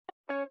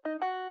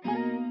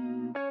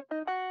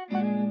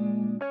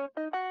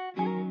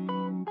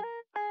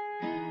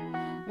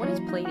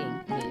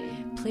plating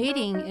mean?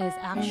 Plating is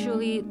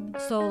actually,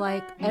 so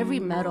like every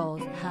metal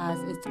has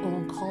its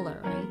own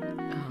color,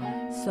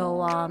 right?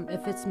 So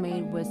if it's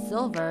made with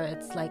silver,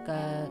 it's like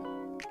a,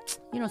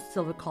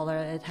 silver color.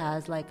 It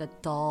has like a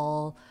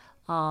dull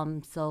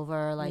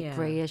silver, like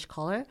grayish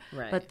color.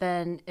 Right. But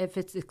then if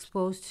it's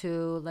exposed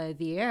to like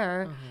the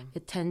air,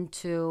 it tend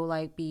to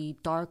like be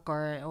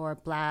darker or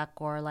black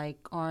or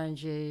like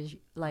orangish,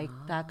 like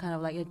that kind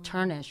of like it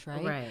tarnish,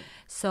 right? Right.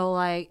 So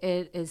like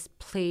it is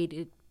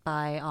plated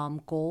by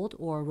gold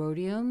or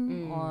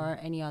rhodium or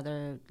any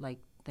other like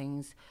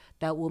things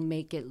that will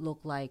make it look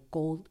like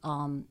gold.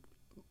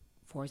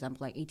 For example,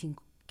 like 18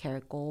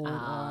 karat gold or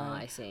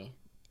I see.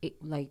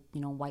 like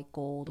white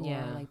gold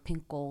or like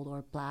pink gold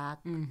or black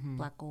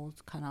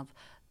gold, kind of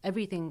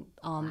everything.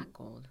 Black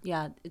gold.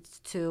 Yeah, it's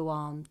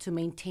to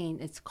maintain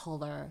its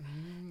color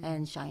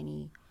and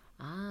shiny.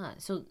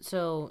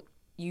 So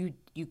you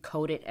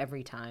coat it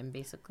every time,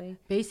 basically?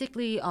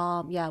 Basically,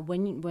 yeah.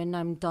 When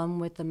I'm done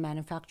with the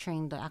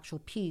manufacturing, the actual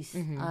piece,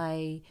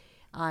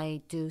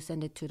 I do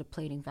send it to the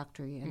plating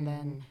factory, and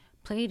then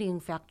plating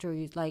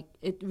factories like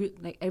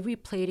like every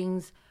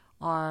platings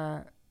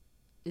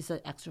is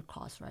an extra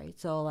cost, right?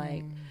 So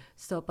like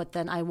but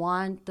then I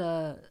want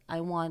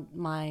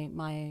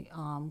my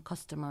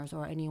customers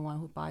or anyone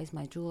who buys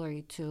my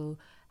jewelry to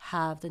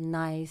have the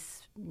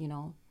nice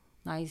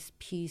nice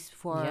piece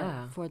for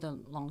the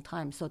long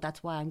time. So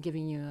that's why I'm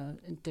giving you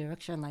a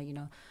direction, like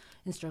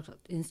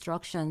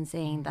instruction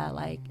saying that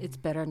like it's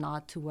better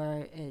not to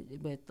wear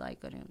it with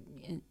like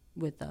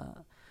with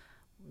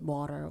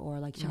water or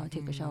like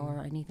take a shower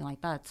or anything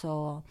like that.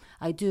 So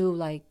I do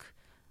like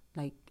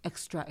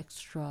extra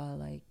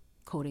like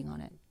coating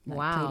on it,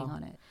 like plating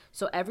on it.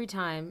 So every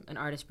time an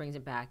artist brings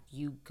it back,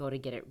 you go to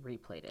get it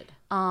replated.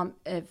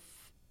 If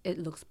it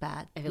looks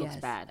bad. If it looks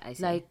bad, I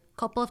see. Like a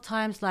couple of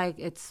times, like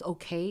it's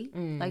okay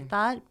like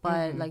that,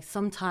 but like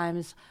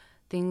sometimes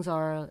things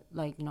are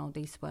like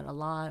they sweat a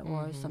lot,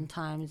 or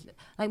sometimes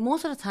like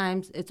most of the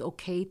times it's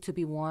okay to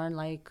be worn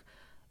like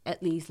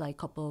at least like a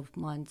couple of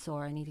months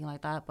or anything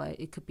like that, but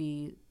it could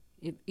be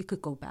it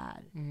could go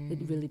bad. It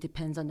really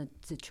depends on the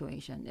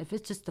situation. If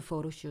it's just a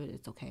photo shoot,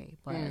 it's okay,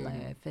 but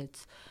like if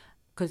it's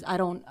because I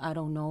don't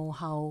know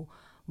how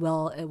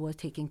well it was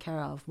taken care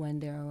of when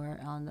they were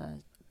on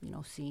the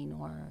scene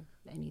or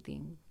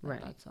anything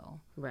like that. So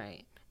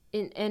right.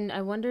 And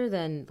I wonder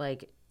then,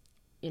 like,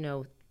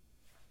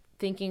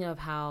 thinking of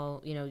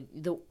how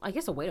I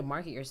guess a way to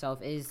market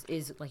yourself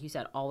is like you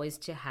said, always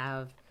to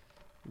have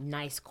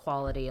nice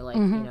quality, like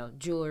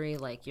jewelry,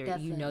 like you're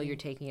you're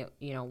taking it,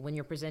 when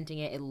you're presenting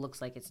it, it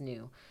looks like it's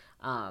new.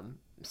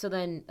 So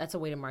then that's a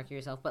way to market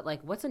yourself. But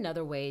like, what's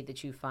another way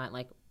that you find,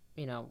 like,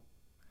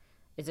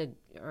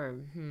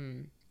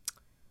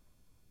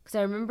 because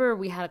I remember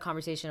we had a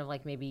conversation of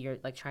like maybe you're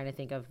like trying to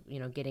think of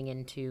getting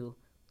into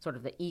sort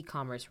of the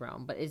e-commerce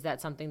realm, but is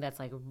that something that's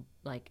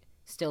like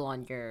still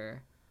on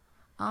your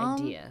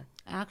idea?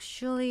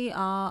 Actually,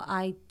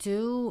 I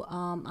do.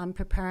 I'm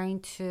preparing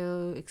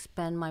to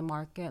expand my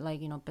market,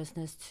 like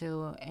business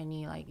to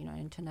any like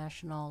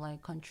international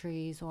like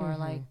countries, or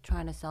like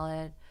trying to sell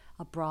it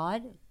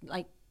abroad.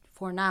 Like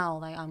for now,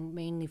 like I'm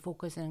mainly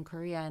focused in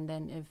Korea, and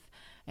then if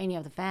any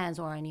of the fans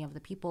or any of the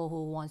people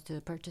who wants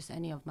to purchase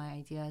any of my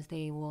ideas,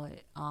 they will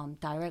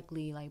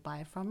directly like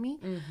buy from me.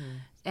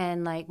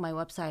 And like my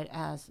website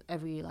has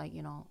every like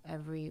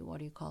every, what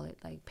do you call it,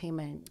 like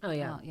payment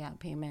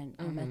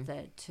payment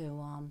method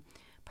to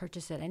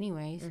purchase it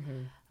anyways.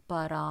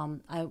 But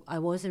I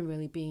wasn't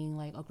really being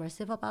like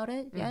aggressive about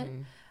it yet.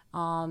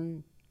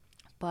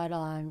 But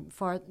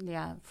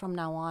from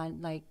now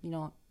on, like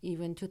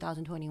even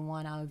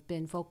 2021, I've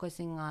been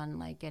focusing on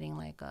like getting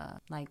like a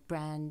like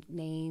brand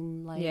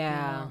name, like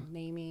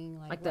naming,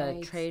 like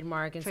the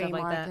trademark and stuff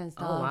like that. And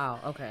stuff. Oh wow,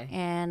 okay.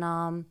 And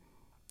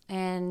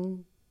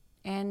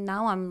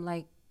now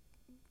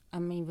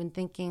I'm even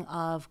thinking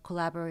of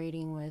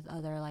collaborating with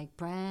other like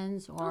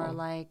brands, or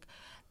like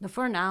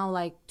for now,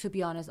 like to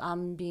be honest, I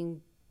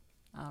don't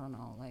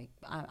know, like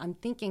I'm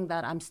thinking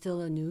that I'm still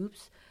a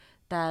noobs.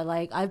 That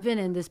like I've been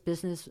in this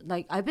business,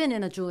 like I've been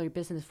in a jewelry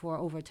business for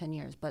over 10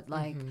 years, but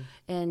like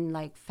in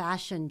like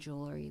fashion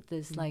jewelry,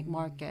 this like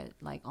market,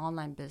 like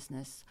online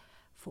business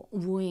for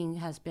wooing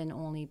has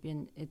only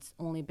been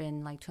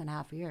like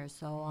 2.5 years.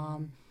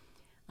 So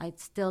I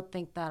still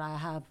think that I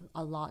have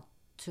a lot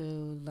to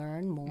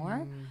learn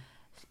more,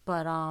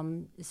 but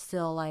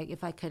still, like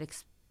if I could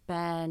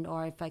expand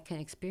or if I can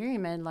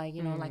experiment, like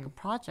like a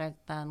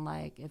project, then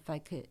like if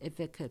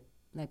it could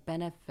like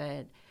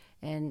benefit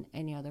in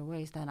any other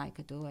ways, then I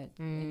could do it.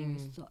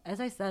 Anyways, so as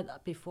I said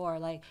before,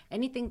 like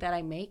anything that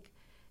I make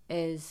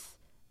is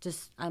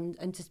just I'm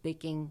just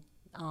making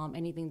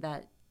anything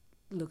that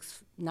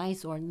looks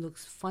nice or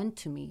looks fun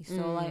to me.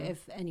 So like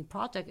if any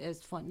project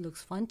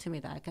looks fun to me,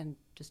 that I can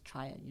just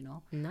try it.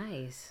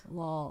 Nice.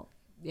 Well,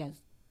 yes,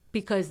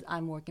 because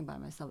I'm working by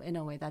myself. In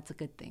a way, that's a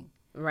good thing.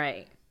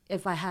 Right.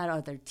 If I had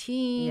other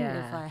team,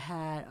 if I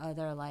had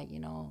other like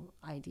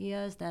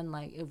ideas, then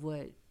like it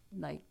would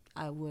like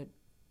I would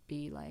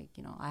be like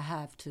I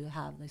have to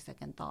have the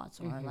second thoughts,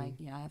 or like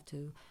I have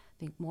to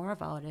think more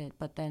about it.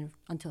 But then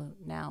until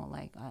now,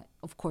 like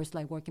of course,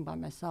 like working by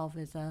myself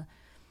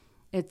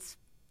it's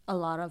a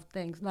lot of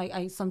things. Like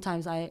I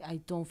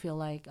don't feel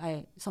like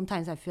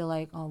sometimes I feel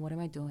like, oh, what am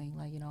I doing?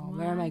 Like,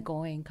 where am I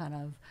going? Kind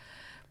of.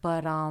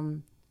 But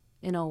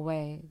in a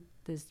way,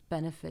 this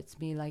benefits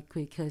me, like,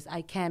 because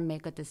I can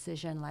make a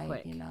decision, like,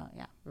 quick.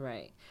 Yeah.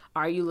 Right.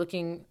 Are you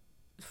looking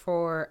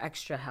for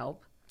extra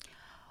help?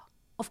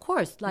 Of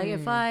course, like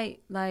if I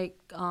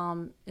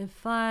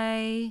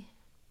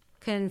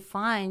can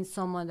find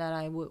someone that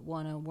I would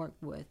want to work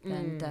with,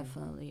 then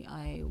definitely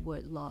I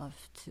would love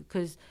to.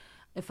 Because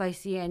if I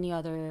see any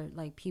other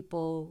like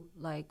people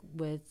like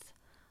with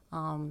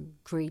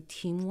great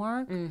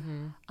teamwork,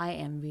 I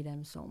envy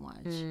them so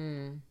much.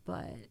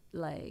 But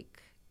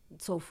like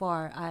so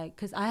far,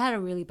 because I had a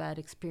really bad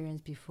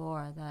experience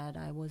before that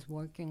I was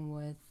working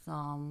with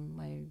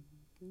my,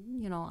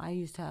 I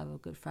used to have a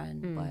good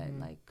friend, but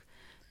like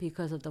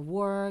because of the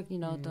work,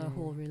 the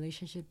whole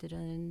relationship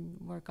didn't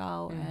work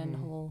out, and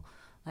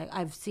like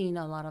I've seen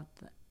a lot of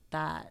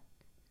that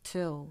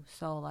too.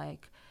 So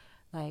like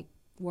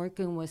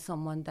working with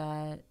someone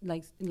that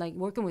like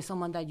working with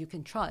someone that you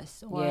can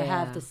trust or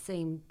have the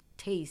same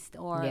taste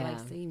or like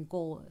same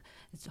goal,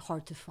 it's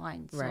hard to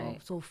find.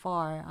 So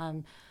far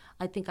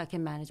I think I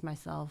can manage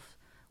myself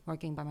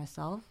working by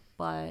myself,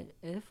 but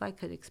if I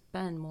could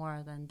expand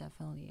more, then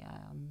definitely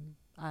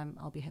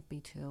I'll be happy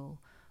to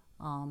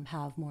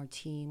have more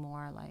team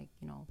or like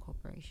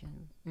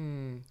cooperation.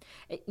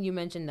 You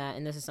mentioned that,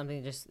 and this is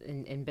something just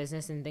in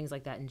business and things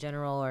like that in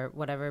general or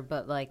whatever,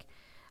 but like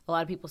a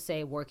lot of people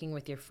say working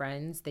with your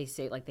friends, they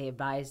say like they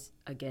advise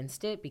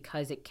against it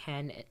because it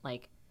can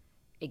like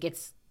it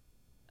gets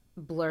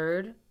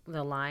blurred,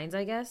 the lines,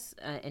 I guess,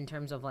 in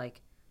terms of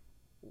like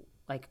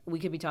we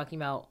could be talking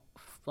about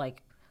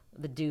like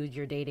the dude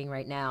you're dating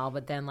right now,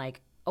 but then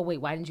like, oh wait,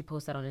 why didn't you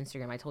post that on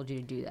Instagram? I told you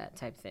to do that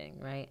type thing,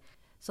 right?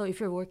 So if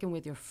you're working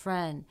with your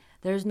friend,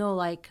 there's no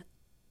line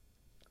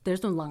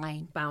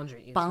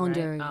boundaries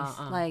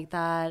right? Like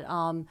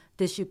that.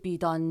 This should be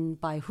done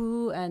by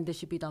who, and this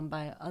should be done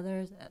by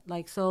others.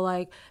 Like so,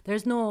 like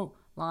there's no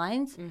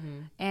lines,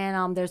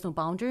 and there's no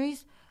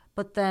boundaries.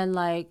 But then,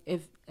 like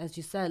if, as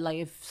you said, like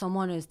if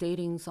someone is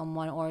dating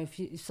someone, or if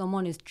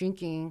someone is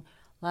drinking,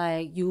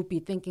 like you'll be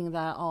thinking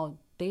that, oh,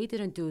 they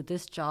didn't do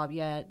this job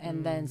yet,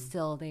 and then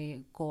still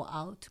they go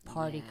out to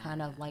party,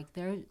 kind of like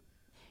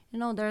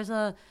there's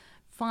a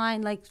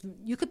fine, like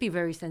you could be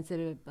very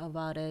sensitive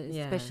about it,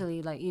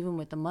 especially like even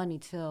with the money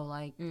too,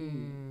 like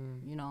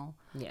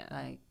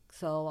like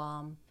so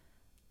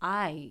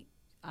I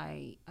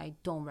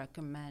don't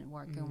recommend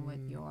working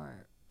with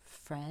your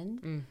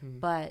friend,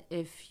 but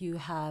if you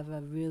have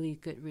a really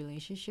good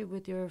relationship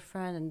with your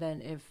friend, and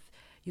then if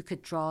you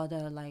could draw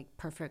the like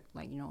perfect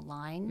like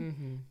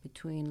line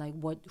between like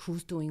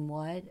who's doing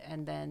what,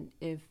 and then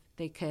if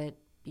they could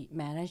be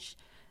managed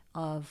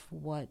of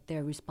what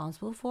they're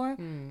responsible for,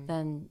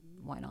 then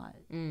why not?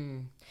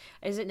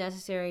 Is it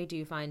necessary, do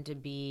you find, to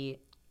be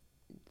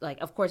like,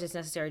 of course it's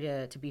necessary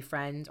to be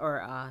friends or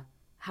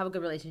have a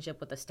good relationship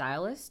with the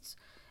stylists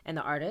and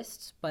the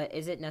artists, but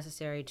is it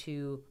necessary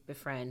to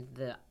befriend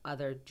the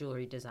other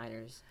jewelry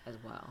designers as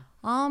well?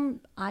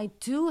 I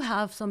do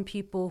have some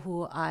people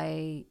who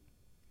I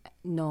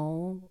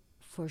know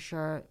for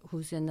sure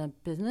who's in the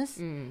business.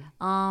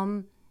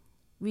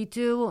 We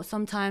do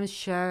sometimes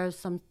share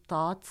some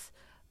thoughts,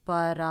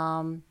 but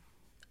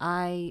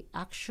I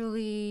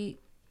actually,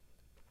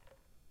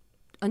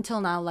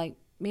 until now, like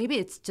maybe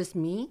it's just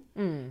me,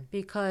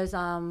 because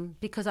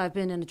I've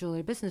been in the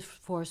jewelry business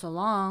for so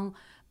long,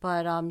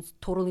 but I'm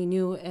totally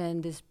new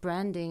in this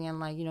branding and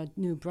like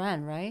new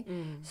brand, right?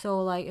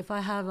 So like if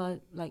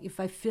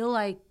I feel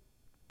like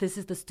this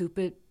is the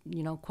stupid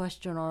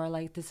question, or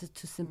like this is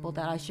too simple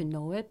that I should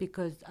know it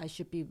because I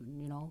should be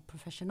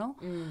professional,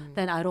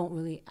 then I don't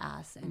really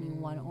ask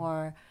anyone,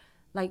 or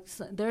like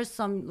there's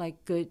some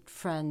like good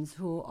friends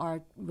who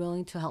are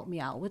willing to help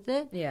me out with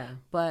it.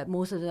 But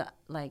most of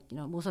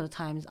the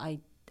times I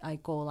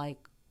go like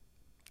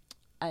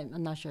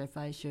I'm not sure if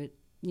I should,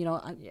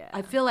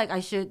 I feel like I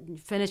should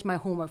finish my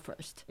homework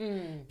first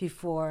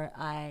before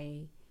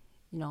I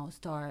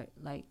start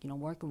like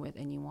working with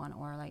anyone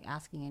or like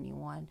asking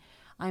anyone.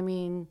 I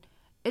mean,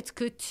 it's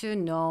good to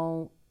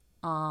know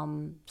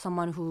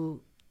someone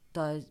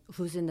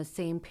who's in the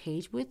same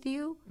page with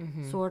you,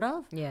 sort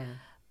of.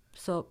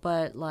 So,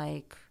 but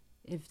like,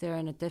 if they're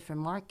in a different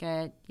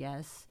market,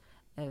 yes.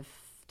 If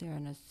they're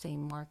in the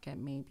same market,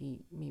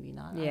 maybe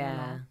not.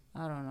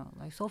 I don't know.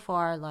 Like so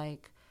far,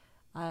 like,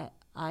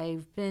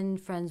 I've been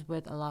friends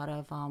with a lot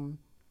of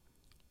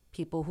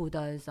people who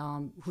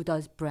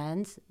does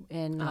brands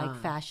in like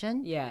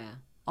fashion.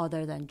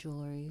 Other than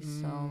jewelry,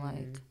 so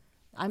like,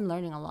 I'm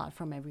learning a lot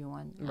from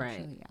everyone.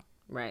 Actually,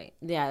 Right.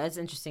 Yeah, that's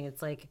interesting.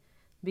 It's like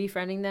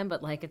befriending them,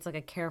 but like it's like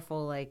a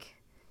careful like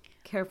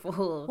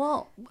careful.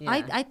 Well,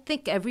 Yeah. I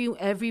think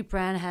every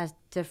brand has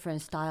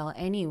different style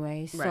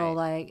anyway. So Right.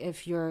 like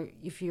if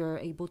you're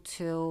able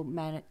to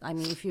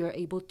if you're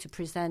able to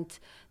present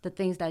the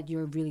things that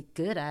you're really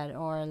good at,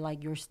 or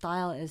like your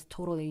style is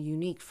totally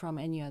unique from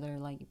any other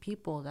like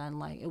people, then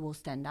like it will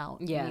stand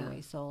out Yeah.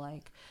 anyway. So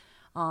like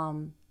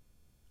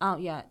oh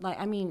yeah, like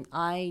I mean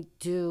I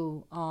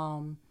do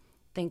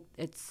think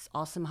it's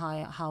awesome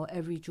how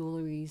every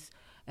jewelers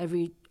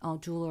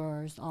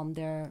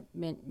they're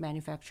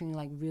manufacturing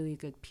like really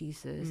good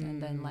pieces,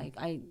 and then like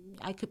I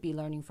could be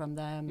learning from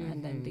them,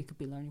 and then they could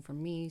be learning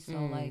from me.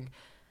 So like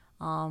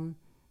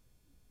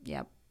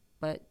yeah,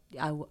 but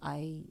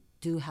I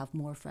do have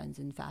more friends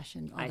in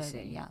fashion other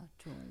than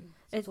jewelry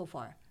so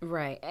far.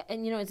 Right.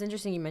 And you know, it's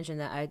interesting you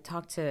mentioned that. I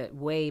talked to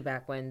way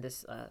back when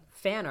this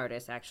fan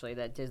artist actually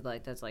that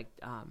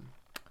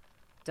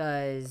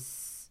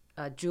does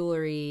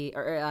jewelry,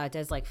 or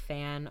does like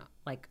fan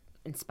like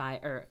inspire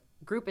or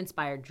group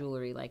inspired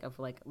jewelry, like of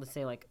like, let's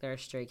say like they're a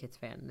Stray Kids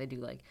fan, they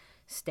do like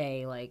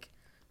stay like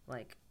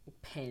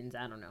pins,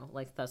 I don't know,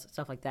 like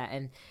stuff like that.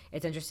 And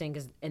it's interesting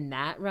because in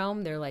that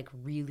realm they're like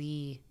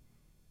really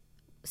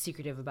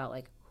secretive about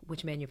like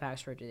which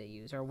manufacturer do they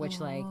use, or which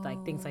like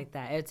things like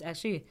that. It's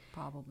actually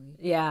Probably.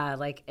 yeah,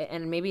 like,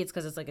 and maybe it's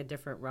because it's like a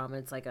different realm.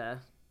 It's like a,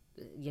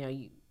 you know,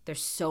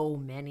 there's so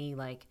many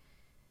like,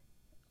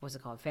 what's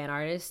it called, fan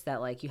artists,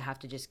 that like you have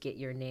to just get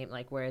your name,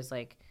 like, whereas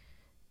like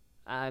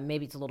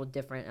maybe it's a little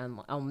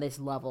different on this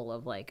level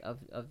of like of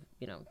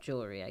you know,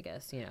 jewelry, I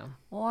guess, you know.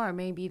 Or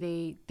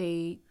maybe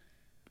they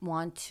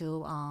want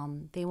to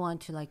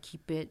like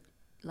keep it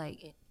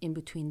like in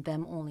between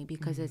them only,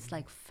 because it's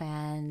like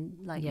fan,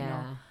 like you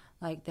know,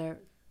 like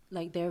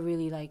they're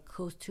really like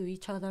close to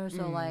each other,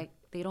 so like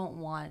they don't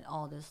want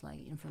all this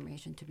like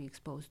information to be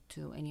exposed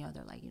to any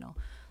other like you know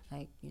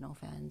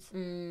fans.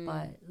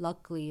 But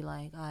luckily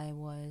like I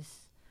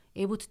was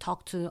able to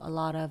talk to a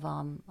lot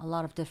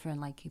of different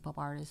like K-pop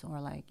artists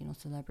or like, you know,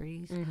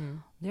 celebrities.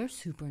 They're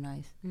super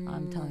nice.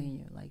 I'm telling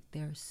you, like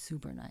they're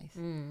super nice.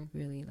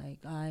 Really, like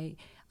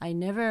I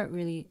never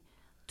really,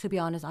 to be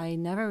honest, I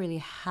never really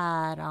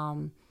had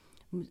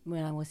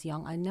when I was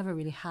young, I never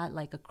really had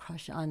like a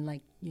crush on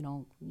like you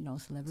know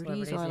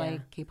celebrities or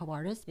like K-pop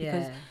artists,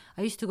 because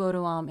I used to go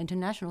to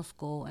international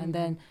school, and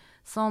then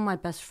some of my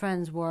best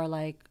friends were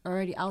like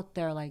already out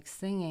there like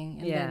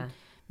singing, and then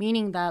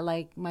meaning that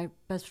like my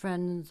best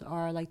friends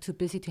are like too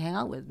busy to hang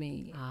out with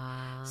me.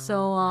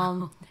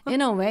 So in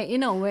a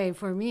way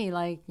for me,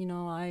 like you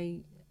know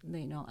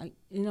in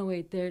a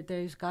way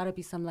there's got to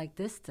be some like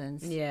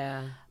distance.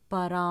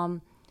 But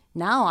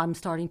now I'm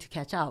starting to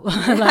catch up.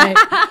 Like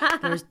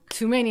there's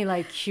too many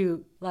like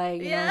cute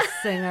like you know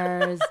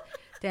singers,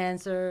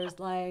 dancers,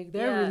 like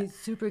they're really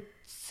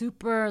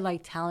super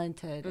like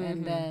talented.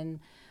 And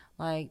then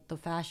like the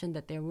fashion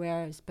that they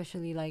wear,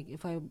 especially like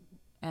if I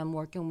am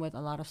working with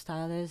a lot of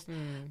stylists,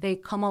 they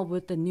come up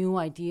with the new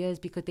ideas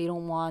because they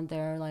don't want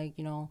their like,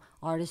 you know,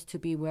 artists to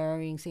be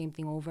wearing same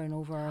thing over and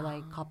over, or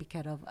like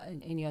copycat of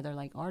any other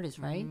like artist,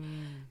 right?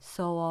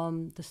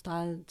 So the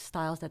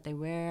styles that they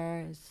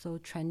wear is so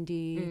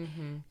trendy,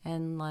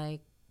 and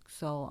like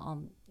so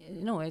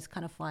in a way it's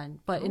kind of fun,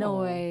 but in a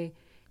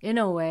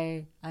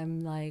way I'm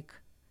like,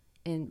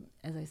 in,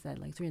 as I said,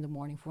 like 3 in the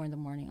morning, 4 in the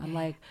morning, I'm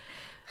like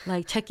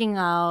checking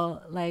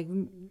out like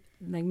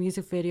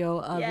music video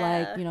of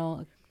like, you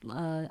know,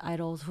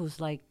 idols who's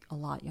like a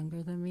lot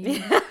younger than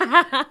me,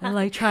 and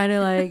like trying to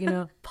like, you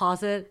know,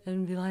 pause it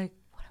and be like,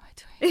 what am I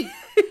doing?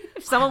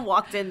 If someone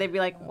walked in, they'd be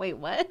like, wait,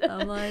 what?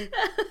 I'm like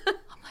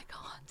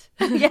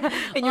aunt. Yeah,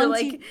 and you're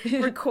like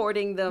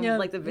recording them,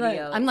 like the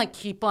video. Like, I'm like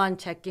keep on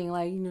checking,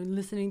 like, you know,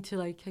 listening to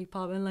like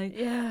K-pop and like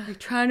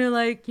trying to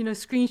like, you know,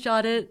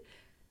 screenshot it.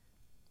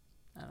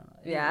 I don't know.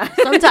 Yeah.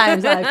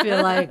 Sometimes I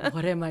feel like,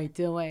 what am I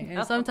doing?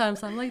 And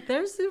sometimes I'm like,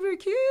 they're super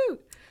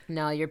cute.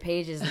 No, your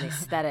page is an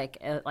aesthetic,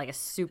 like a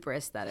super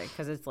aesthetic,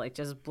 because it's like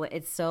just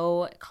it's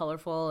so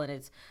colorful, and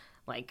it's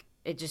like,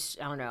 it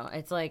just, I don't know,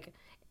 it's like,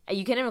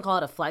 you can't even call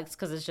it a flex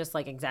because it's just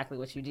like exactly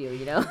what you do,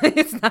 you know.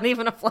 It's not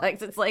even a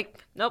flex. It's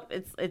like, nope,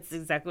 it's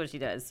exactly what she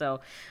does.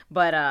 So,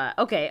 but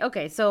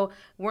okay, so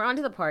we're on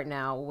to the part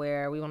now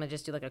where we want to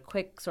just do like a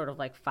quick sort of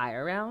like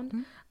fire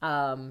round,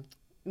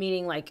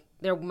 meaning like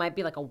there might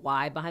be like a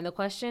why behind the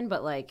question,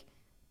 but like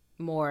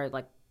more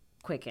like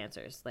quick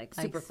answers, like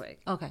super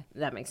quick. Okay,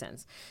 that makes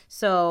sense.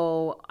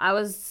 So I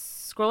was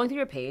scrolling through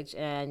your page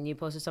and you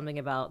posted something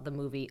about the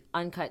movie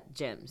Uncut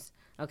Gems.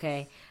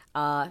 Okay,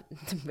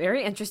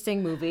 very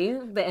interesting movie.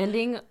 The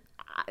ending,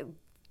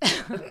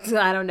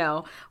 I don't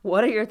know.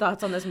 What are your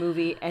thoughts on this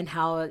movie and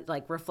how it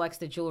like reflects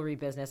the jewelry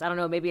business? I don't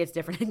know. Maybe it's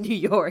different in New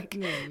York,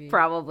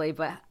 probably.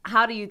 But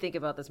how do you think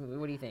about this movie?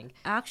 What do you think?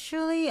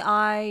 Actually,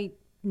 I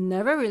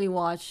never really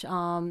watched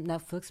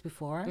Netflix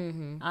before.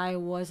 I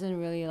wasn't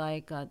really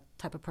like a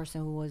type of person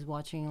who was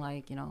watching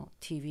like, you know,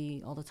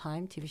 TV all the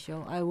time, TV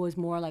show. I was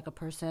more like a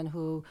person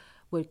who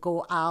would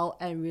go out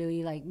and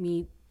really like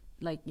meet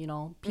like, you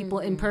know, people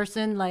in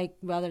person, like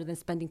rather than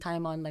spending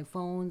time on like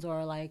phones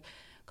or like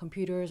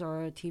computers or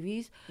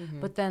TVs.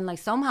 But then like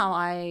somehow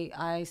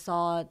I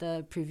saw the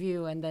preview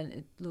and then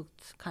it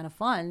looked kind of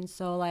fun.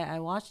 So like I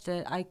watched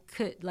it. I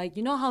could like,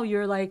 you know how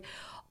you're like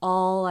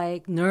all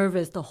like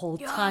nervous the whole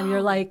time.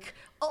 You're like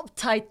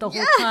uptight the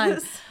whole time.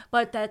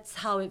 But that's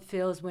how it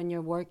feels when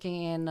you're working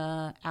in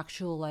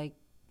actual like,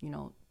 you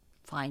know,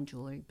 fine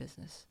jewelry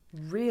business.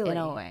 Really? In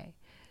a way.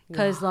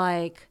 Because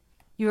like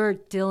you're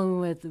dealing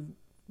with a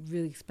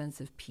really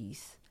expensive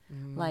piece.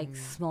 Like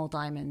small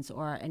diamonds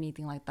or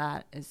anything like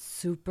that is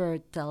super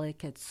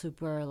delicate,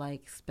 super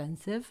like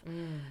expensive.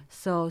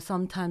 So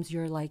sometimes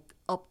you're like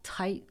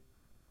uptight,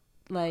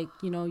 like,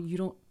 you know, you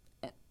don't,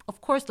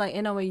 of course, like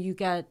in a way you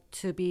get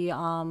to be,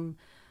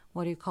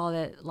 what do you call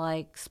it?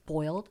 Like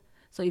spoiled.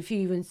 So if you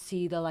even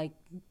see the like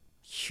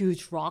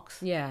huge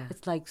rocks,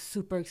 it's like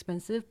super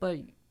expensive, but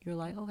you're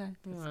like, okay,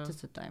 it's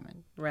just a diamond.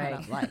 Right.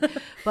 Kind of like.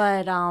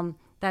 But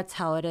that's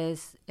how it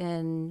is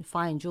in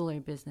fine jewelry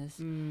business.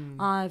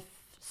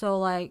 So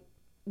like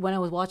when I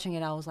was watching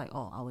it, I was like,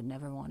 oh, I would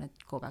never want to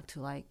go back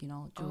to like, you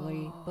know,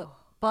 jewelry.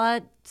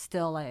 But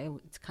still, like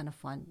it's kind of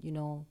fun, you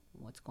know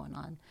what's going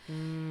on.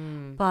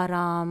 But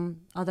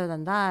other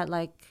than that,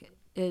 like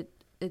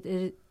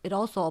it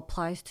also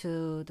applies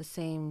to the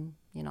same,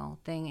 you know,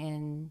 thing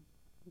in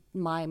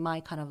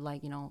my kind of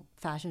like, you know,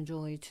 fashion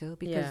jewelry too,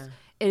 because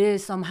it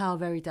is somehow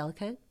very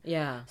delicate.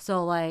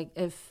 So like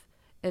if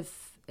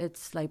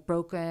it's like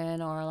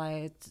broken or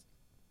like it's,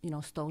 you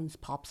know, stones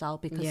pops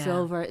out, because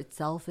silver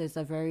itself is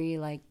a very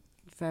like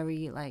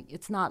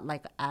it's not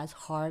like as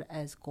hard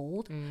as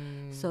gold.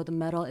 So the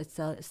metal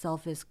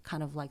itself is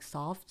kind of like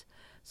soft.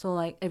 So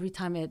like every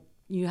time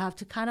you have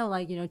to kind of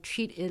like, you know,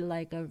 treat it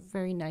like a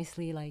very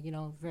nicely, like, you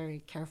know,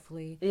 very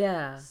carefully.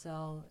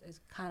 So it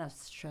kind of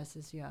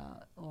stresses you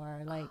out.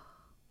 Or like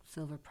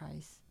silver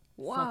price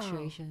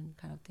fluctuation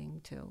kind of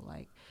thing too.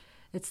 Like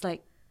it's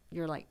like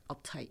you're like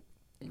uptight.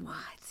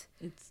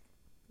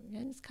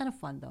 It's kind of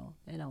fun though,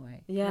 in a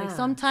way. Like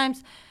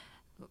sometimes,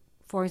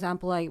 for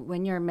example, like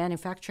when you're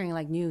manufacturing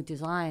like new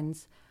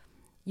designs,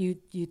 you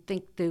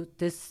think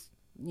this,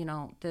 you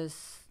know,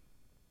 this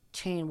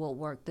chain will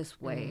work this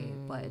way,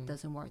 but it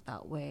doesn't work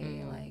that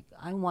way. Like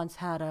I once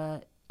had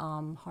a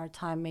hard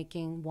time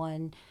making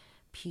one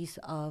piece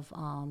of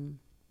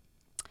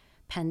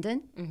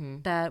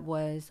pendant that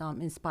was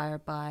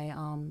inspired by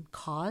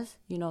KAWS,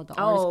 you know, the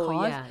artist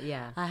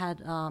KAWS. I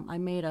had I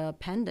made a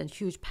pendant,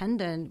 huge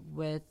pendant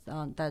with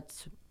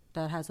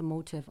that has a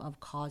motif of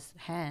KAWS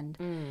hand.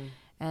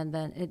 And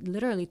then it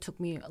literally took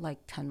me like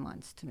 10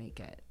 months to make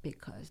it,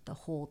 because the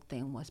whole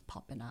thing was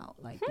popping out.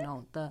 Like, you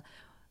know,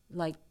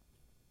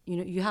 you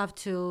know, you have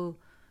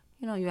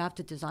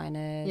to design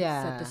it,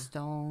 set the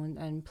stone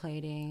and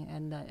plating,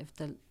 and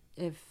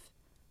if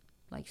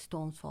like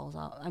stones falls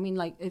out, I mean,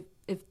 like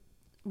if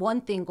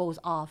one thing goes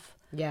off,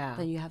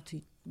 then you have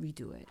to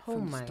redo it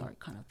from the start,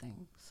 kind of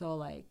thing. So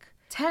like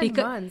 10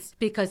 months,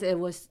 because it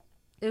was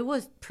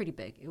pretty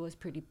big. It was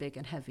pretty big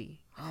and heavy.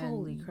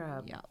 Holy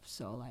crap! Yeah.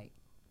 So like,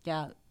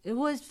 it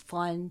was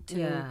fun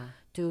to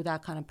do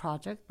that kind of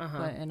project.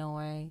 But in a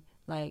way,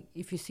 like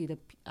if you see the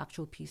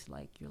actual piece,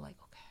 like you're like,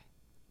 okay,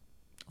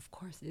 of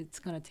course it's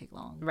gonna take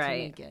long to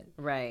make it.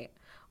 Right.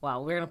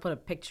 Wow, we're gonna put a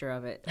picture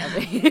of it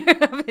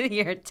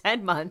here.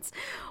 10 months.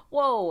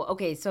 Whoa.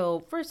 Okay. So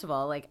first of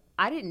all, like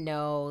I didn't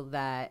know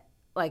that.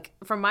 Like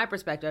from my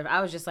perspective,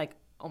 I was just like,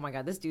 oh my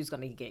god, this dude's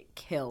gonna get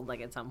killed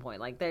like at some point.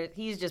 Like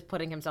he's just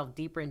putting himself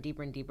deeper and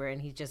deeper and deeper,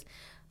 and he's just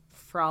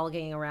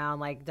frolicking around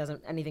like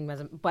doesn't.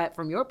 But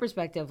from your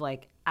perspective,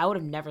 like I would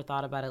have never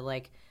thought about it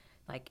like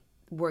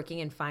working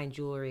in fine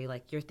jewelry.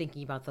 Like you're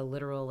thinking about the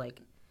literal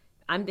like.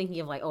 I'm thinking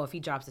of like, oh, if he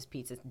drops this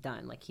piece, it's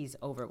done. Like he's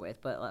over with.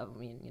 But I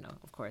mean, you know,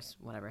 of course,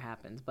 whatever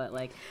happens. But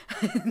like,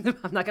 I'm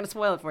not gonna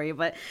spoil it for you.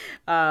 But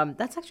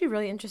that's actually a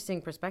really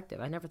interesting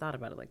perspective. I never thought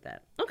about it like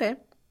that. Okay,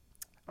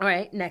 all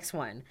right. Next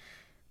one.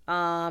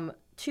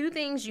 2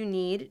 things you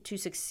need to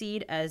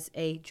succeed as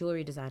a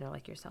jewelry designer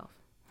like yourself.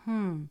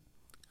 I'm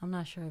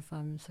not sure if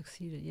I'm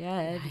succeeded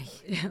yet.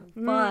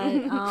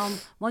 But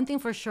one thing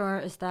for sure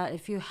is that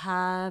if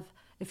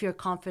you're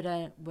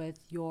confident with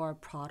your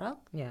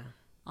product,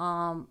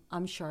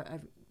 I'm sure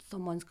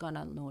someone's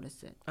gonna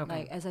notice it. Okay.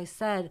 Like as I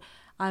said,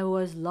 I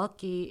was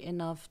lucky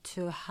enough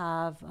to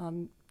have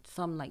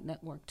some like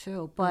network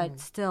too, but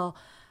still,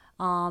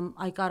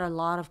 I got a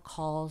lot of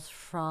calls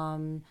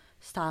from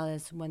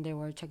stylists when they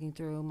were checking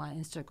through my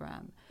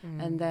Instagram,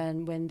 and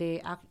then when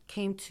they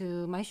came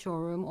to my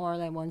showroom, or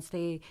like once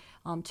they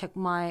checked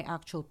my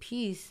actual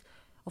piece,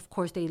 of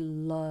course they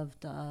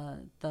loved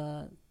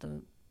the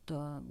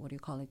what do you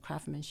call it,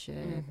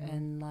 craftsmanship,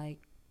 and like.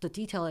 The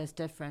detail is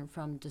different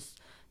from just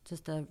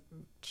the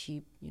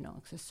cheap, you know,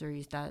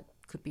 accessories that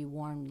could be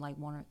worn like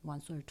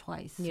once or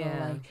twice. So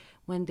like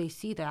when they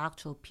see the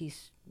actual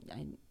piece,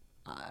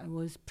 I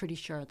was pretty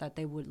sure that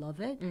they would love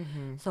it.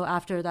 So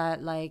after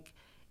that, like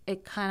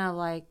it kind of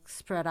like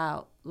spread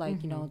out,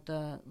 like you know,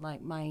 the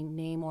like my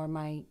name or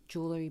my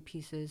jewelry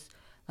pieces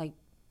like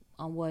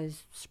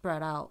was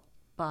spread out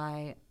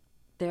by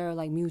their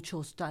like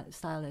mutual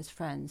stylist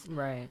friends.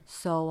 Right.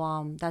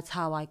 So that's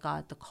how I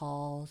got the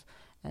calls.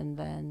 And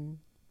then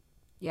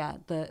yeah,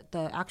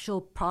 the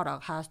actual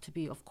product has to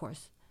be, of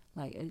course,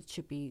 like it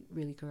should be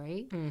really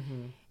great.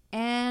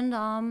 And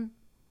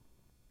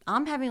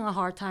I'm having a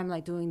hard time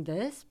like doing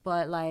this,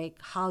 but like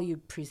how you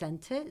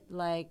present it,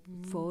 like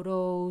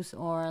photos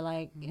or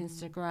like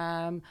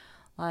Instagram,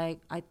 like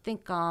I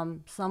think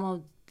some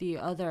of the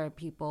other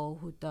people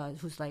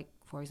who's like,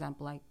 for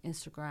example, like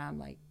Instagram,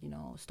 like, you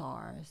know,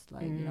 stars,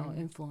 like, you know,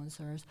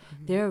 influencers,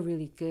 they're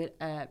really good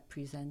at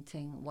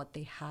presenting what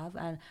they have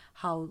and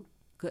how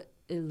good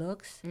it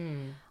looks.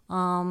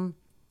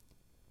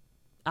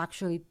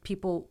 Actually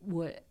people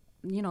would,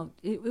 you know,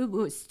 it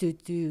would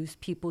seduce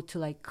people to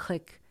like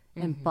click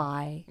and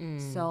buy.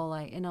 So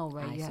like in a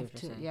way you have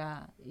to,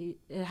 yeah,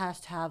 it has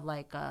to have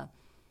like a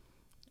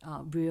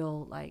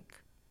real like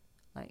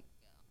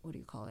what do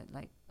you call it,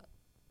 like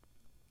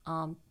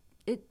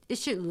it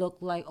should look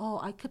like, oh,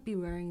 I could be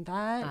wearing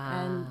that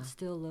and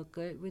still look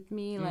good with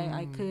me. Like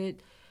I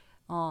could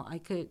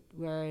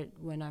wear it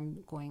when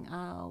I'm going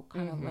out,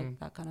 kind of like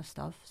that kind of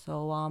stuff.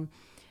 So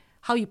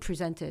how you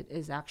present it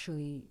is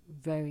actually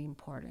very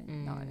important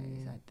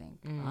nowadays, I think.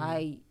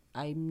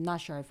 I'm not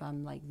sure if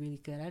I'm like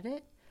really good at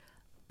it,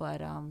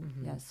 but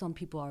yeah, some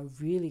people are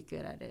really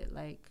good at it.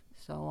 Like,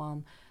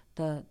 so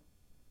the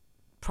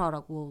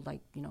product will,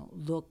 like, you know,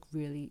 look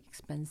really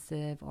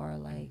expensive, or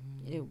like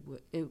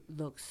it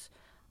looks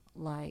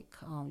like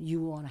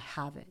you want to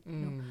have it. You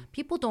know?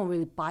 People don't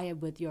really buy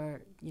it with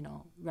your, you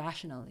know,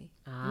 rationally.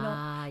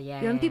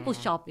 When people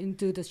shop and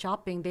do the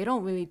shopping, they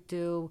don't really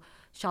do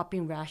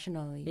shopping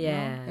rationally. You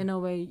know? In a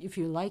way, if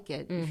you like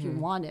it, if you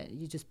want it,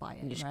 you just buy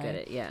it. You just get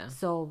it, yeah.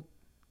 So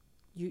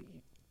you,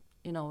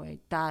 in a way,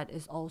 that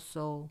is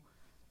also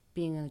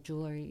being in a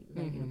jewelry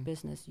like, you know,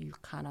 business. You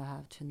kind of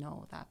have to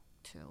know that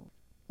too.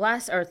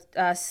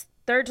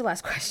 Third to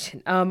last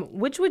question.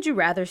 Which would you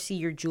rather see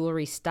your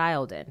jewelry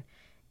styled in?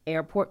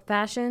 Airport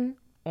fashion,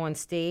 on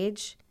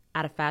stage,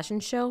 at a fashion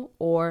show,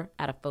 or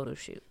at a photo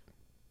shoot?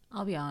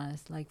 I'll be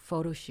honest, like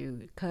photo shoot,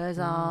 because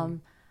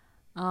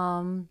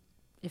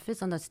if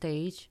it's on the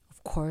stage,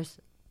 of course,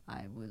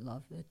 I would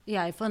love it.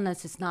 Yeah, if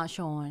unless it's not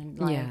shown,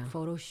 like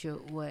photo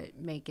shoot would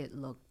make it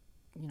look,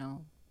 you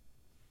know,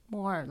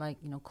 more like,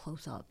 you know,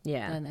 close up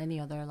than any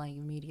other like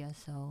media.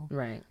 So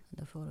right,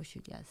 the photo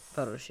shoot, yes.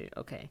 Photo shoot,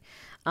 okay.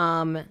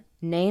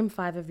 Name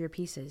 5 of your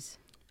pieces.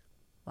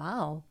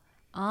 Wow.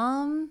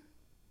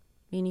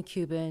 Mini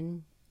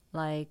Cuban,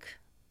 like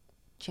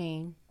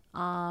chain,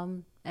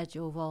 edge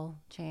oval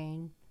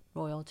chain,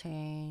 royal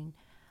chain,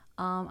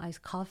 ice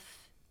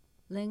cuff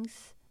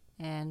links,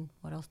 and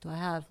what else do I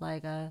have?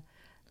 Like a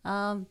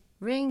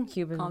ring,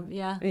 Cuban,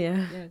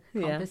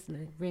 compass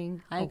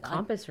ring.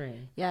 Compass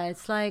ring. Yeah,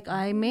 it's like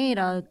I made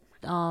a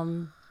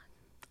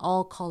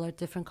all color,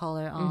 different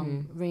color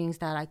rings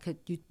that I could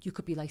you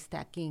could be like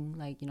stacking,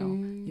 like, you know,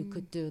 you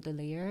could do the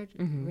layered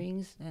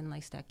rings and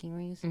like stacking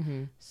rings.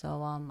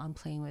 So I'm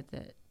playing with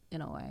it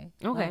in a way.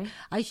 Okay.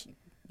 Like,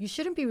 you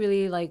shouldn't be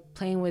really like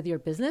playing with your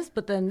business,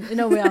 but then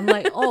in a way I'm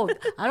like, oh,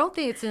 I don't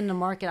think it's in the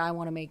market. I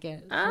want to make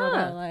it.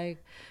 So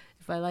like,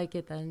 if I like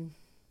it, then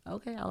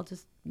okay, I'll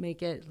just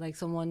make it. Like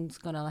someone's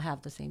gonna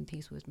have the same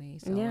taste with me.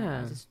 So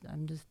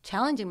I'm just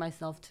challenging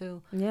myself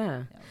too.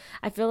 Yeah.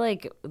 I feel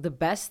like the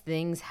best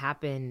things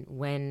happen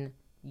when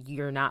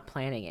you're not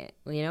planning it.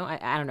 You know,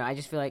 I don't know. I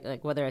just feel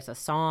like whether it's a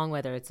song,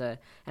 whether it's an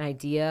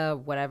idea,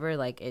 whatever,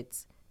 like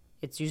it's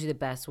usually the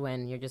best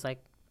when you're just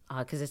like,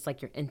 because it's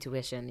like your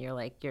intuition. You're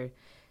like your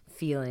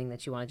feeling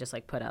that you want to just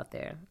like put out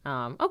there.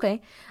 Okay.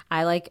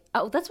 That's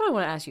what I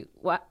want to ask you.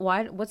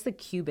 What's the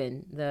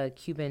Cuban?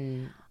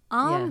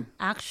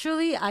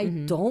 Actually, I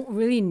don't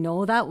really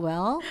know that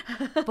well,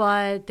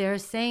 but they're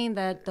saying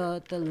that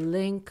the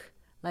link,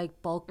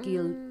 like bulky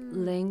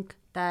link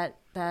that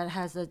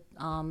has a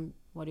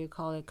what do you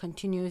call it?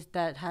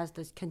 That has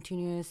this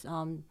continuous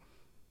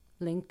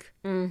link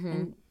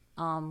and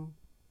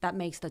that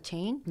makes the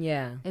chain.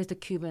 Yeah, is the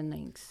Cuban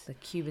links. The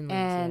Cuban links.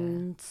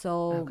 And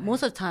so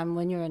most of the time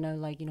when you're in a,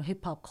 like, you know,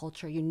 hip hop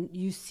culture,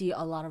 you see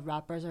a lot of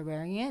rappers are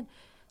wearing it.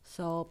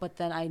 So, but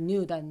then I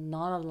knew that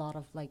not a lot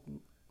of, like,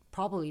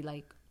 probably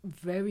like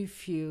very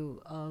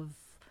few of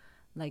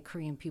like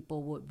Korean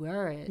people would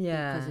wear it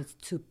because it's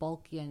too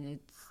bulky and it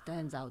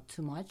stands out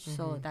too much.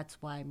 So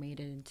that's why I made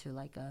it into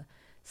like a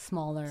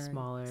smaller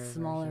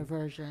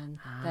version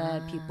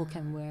that people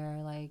can wear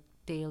like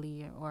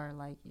daily, or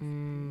like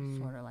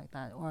sort of like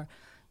that, or,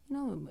 you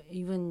know,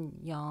 even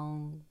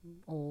young,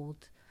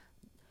 old.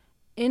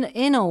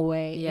 In a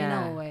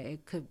way,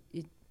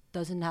 it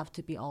doesn't have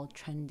to be all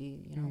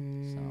trendy, you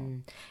know.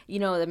 So, you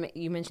know,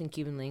 you mentioned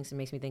Cuban links. It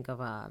makes me think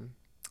of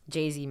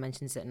Jay-Z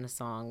mentions it in a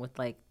song with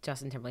like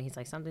Justin Timberlake. He's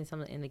like something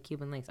in the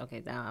Cuban links.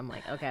 Okay, now I'm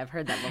like, okay, I've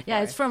heard that before.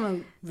 Yeah, it's from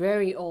a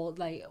very old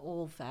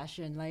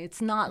fashioned. Like,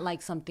 it's not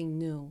like something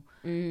new,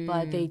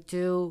 but they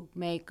do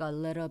make a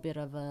little bit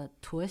of a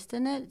twist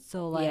in it.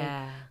 So like,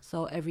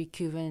 so every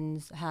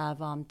Cubans have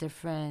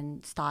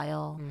different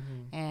style,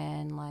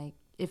 and like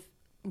if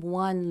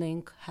one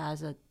link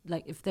has a,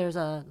 like, if there's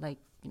a, like,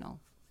 you know,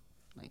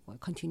 like what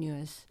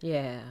continuous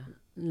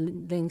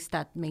links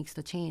that makes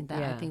the chain.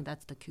 That I think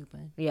that's the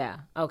Cuban. Yeah.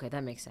 Okay,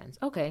 that makes sense.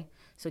 Okay,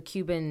 so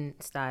Cuban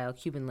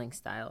link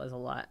style is a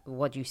lot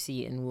what you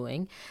see in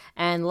wooing.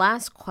 And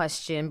last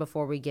question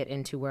before we get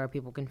into where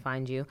people can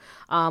find you.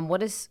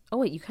 What is? Oh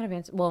wait, you kind of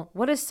answered. Well,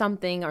 what is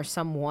something or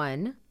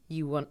someone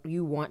you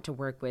want to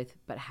work with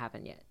but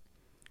haven't yet?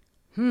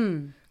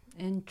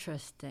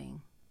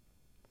 Interesting.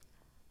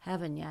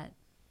 Haven't yet.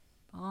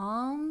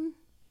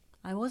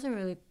 I wasn't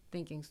really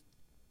thinking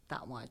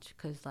that much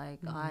because like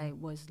I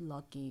was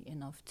lucky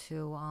enough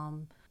to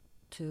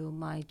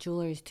my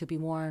jewelry to be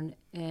worn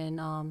in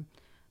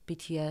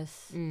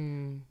BTS,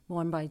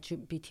 worn by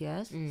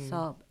BTS.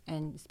 So,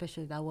 and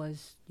especially that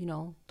was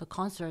the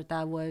concert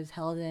that was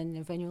held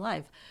in Venue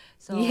Live.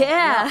 So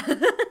yeah.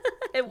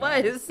 It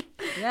was.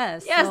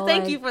 Yes. Yes, so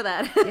thank you for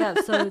that. yeah,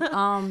 so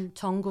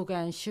Jungkook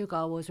and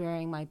Suga was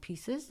wearing my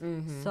pieces.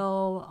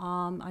 So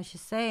I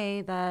should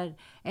say that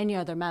any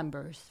other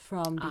members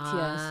from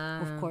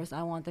BTS, of course,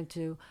 I want them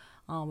to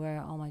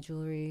wear all my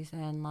jewelries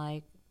and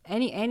like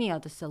any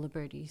other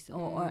celebrities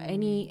or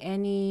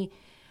any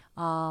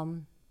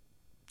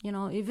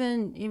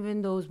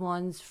even those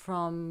ones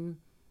from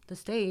the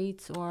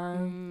States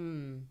or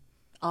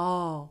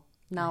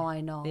now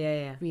I know.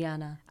 Yeah.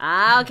 Rihanna.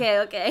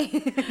 Okay.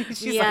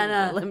 She's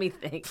Rihanna. Like, let me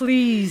think.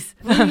 Please.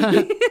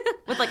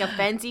 With like a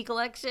Fenty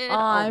collection?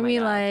 I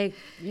mean, like,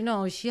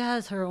 she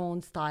has her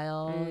own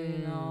style,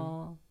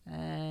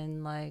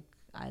 and like,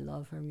 I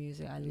love her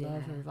music. I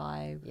love her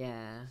vibe.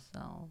 Yeah.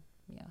 So,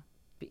 yeah.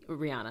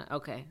 Rihanna.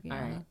 Okay. Rihanna.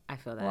 All right. I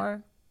feel that.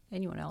 Or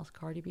anyone else,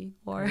 Cardi B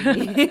or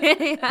Billie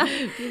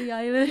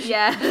Eilish.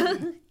 Yeah.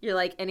 You're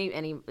like any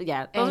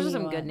yeah, those are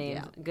some good names.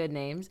 Yeah. Good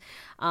names.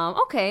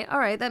 Okay, all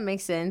right, that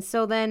makes sense.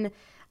 So then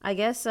I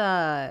guess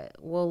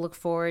we'll look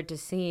forward to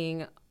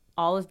seeing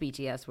all of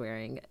BTS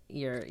wearing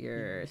your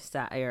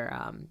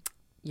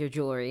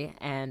jewelry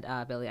and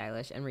Billie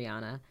Eilish and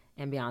Rihanna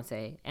and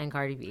Beyonce and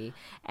Cardi B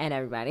and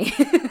everybody.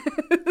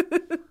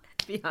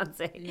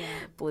 Beyonce,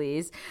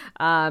 please.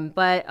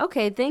 But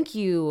okay, thank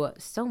you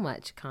so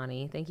much,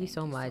 Connie. Thank you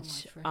so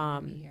much for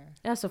having me here.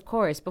 Yes, of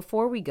course.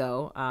 Before we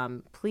go,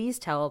 please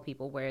tell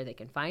people where they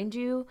can find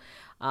you,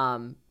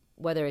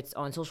 whether it's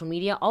on social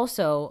media,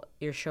 also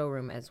your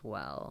showroom as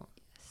well.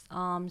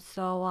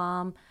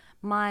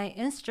 My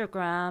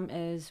Instagram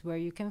is where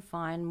you can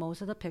find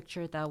most of the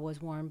picture that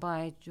was worn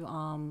by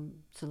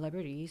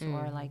celebrities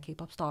or like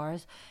K-pop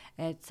stars.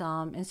 It's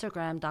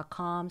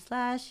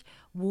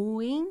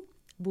Instagram.com/wooing,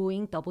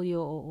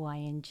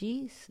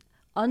 WOOING,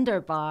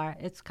 underbar,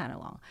 it's kind of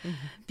long,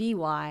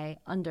 BY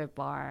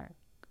underbar,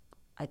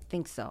 I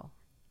think so,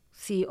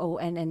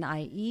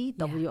 CONNIE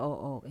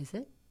WOO, is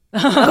it?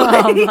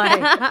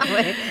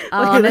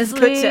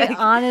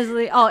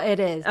 Honestly, oh, it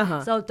is.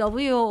 So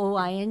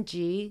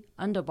WOOING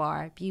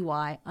underbar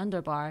BY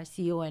underbar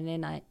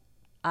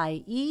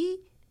CONNIE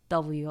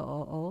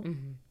WOO,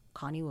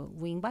 Connie Woo,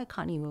 Wooing by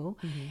Connie Woo.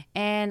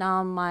 And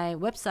my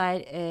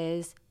website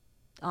is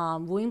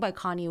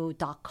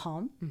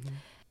wooingbyconniewoo.com.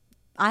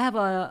 I have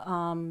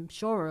a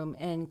showroom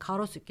in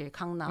Garosu-gil,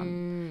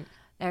 Gangnam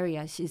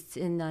area. It's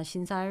in the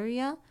Shinsa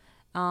area.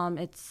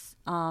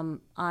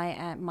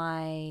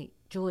 My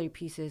jewelry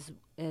pieces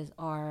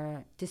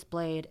are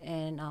displayed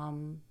in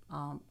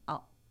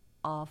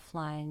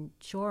offline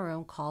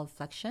showroom called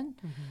Flexion.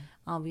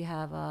 We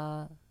have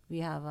a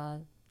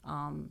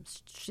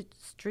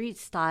street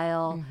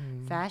style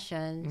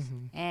fashions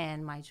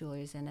and my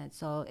jewelry is in it.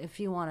 So if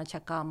you want to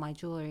check out my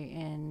jewelry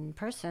in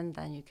person,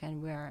 then you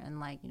can wear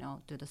and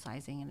do the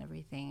sizing and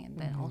everything, and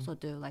then also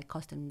do like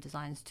custom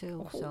designs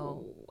too.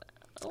 So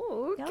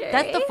okay.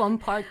 That's the fun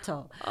part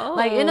too.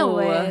 Like in a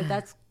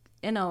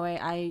way,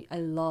 I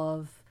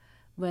love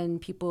when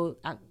people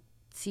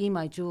see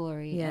my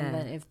jewelry and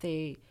then if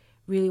they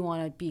really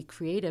want to be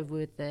creative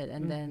with it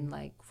and then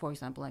like for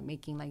example like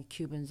making like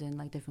Cubans in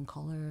like different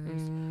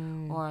colors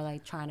or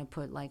like trying to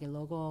put like a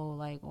logo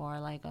or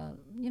like a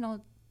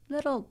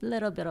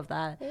little bit of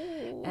that.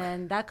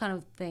 And that kind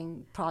of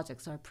thing,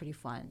 projects are pretty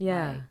fun.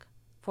 Like,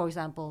 for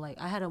example, like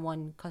I had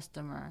one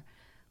customer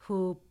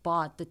who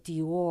bought the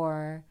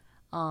Dior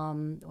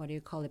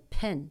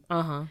pin,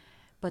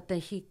 but then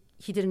he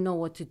didn't know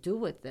what to do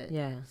with it.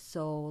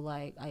 So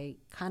like I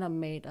kind of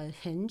made a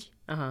hinge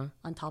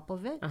on top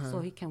of it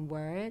so he can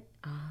wear it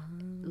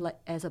like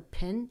as a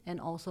pin and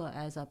also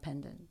as a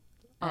pendant.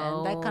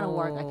 And that kind of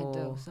work I can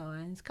do. So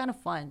and it's kind of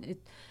fun.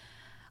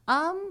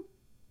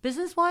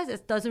 Business wise,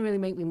 it doesn't really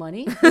make me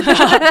money.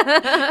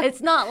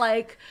 It's not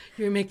like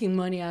you're making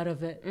money out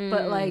of it,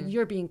 but like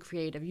you're being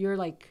creative. You're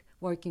like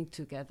working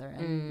together,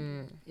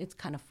 and it's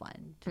kind of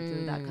fun to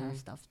do that kind of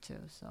stuff too.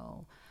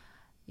 So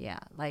yeah,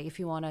 like if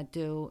you want to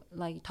do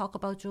like talk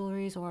about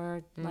jewelries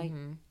or like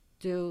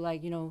do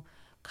like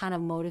kind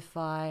of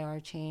modify or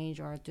change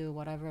or do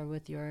whatever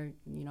with your,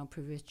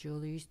 previous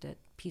jewelry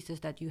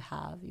pieces that you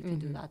have, you can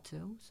do that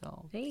too.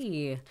 So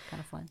hey, kind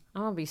of fun.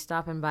 I'm gonna be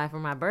stopping by for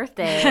my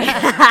birthday.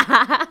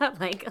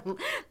 Like,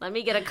 let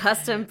me get a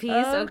custom piece,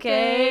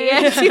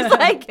 okay? She's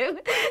like,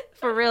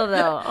 for real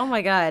though. Oh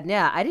my god,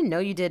 yeah. I didn't know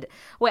you did.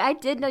 Wait, I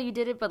did know you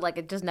did it, but like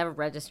it just never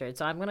registered.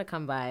 So I'm gonna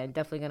come by and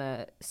definitely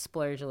gonna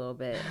splurge a little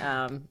bit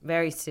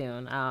very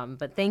soon.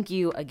 But thank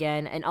you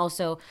again, and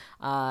also.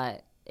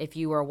 If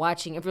you're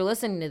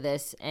listening to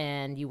this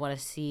and you want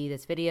to see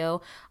this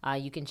video,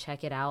 you can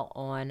check it out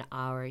on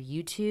our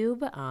YouTube,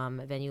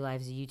 Venue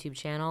Live's YouTube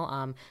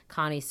channel.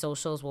 Connie's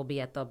socials will be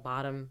at the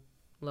bottom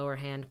lower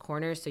hand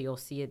corner, so you'll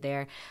see it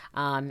there.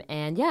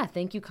 And yeah,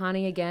 thank you,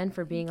 Connie, again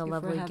for being a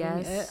lovely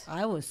guest.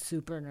 I was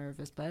super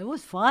nervous, but it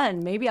was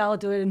fun. Maybe I'll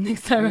do it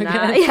next time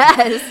again.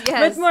 Yes.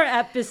 With more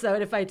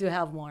episode if I do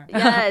have more.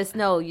 Yes,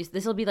 no,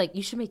 this will be like,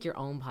 you should make your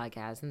own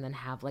podcast and then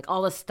have like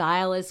all the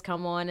stylists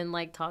come on and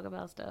like talk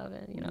about stuff,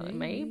 and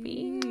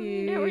maybe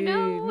you never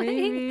know.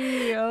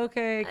 Maybe.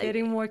 Okay,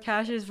 getting more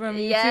cashes from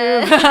you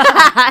too.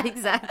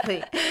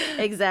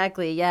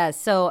 Exactly. Yeah.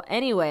 So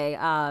anyway,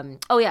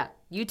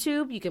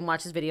 YouTube, you can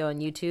watch this video on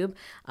YouTube,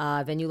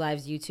 Venue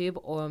Live's YouTube,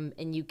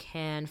 and you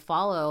can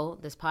follow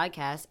this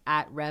podcast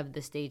at Rev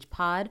the Stage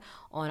Pod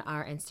on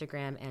our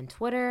Instagram and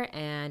Twitter.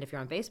 And if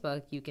you're on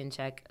Facebook, you can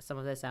check some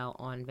of this out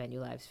on Venue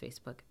Live's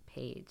Facebook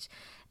page.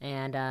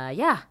 And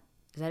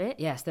is that it?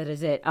 Yes, that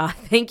is it.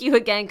 Thank you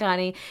again,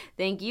 Connie.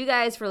 Thank you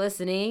guys for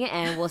listening,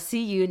 and we'll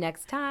see you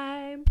next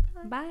time.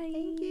 Bye.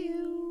 Thank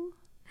you.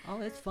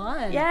 Oh, it's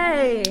fun.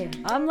 Yay.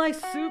 I'm like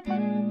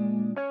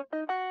super.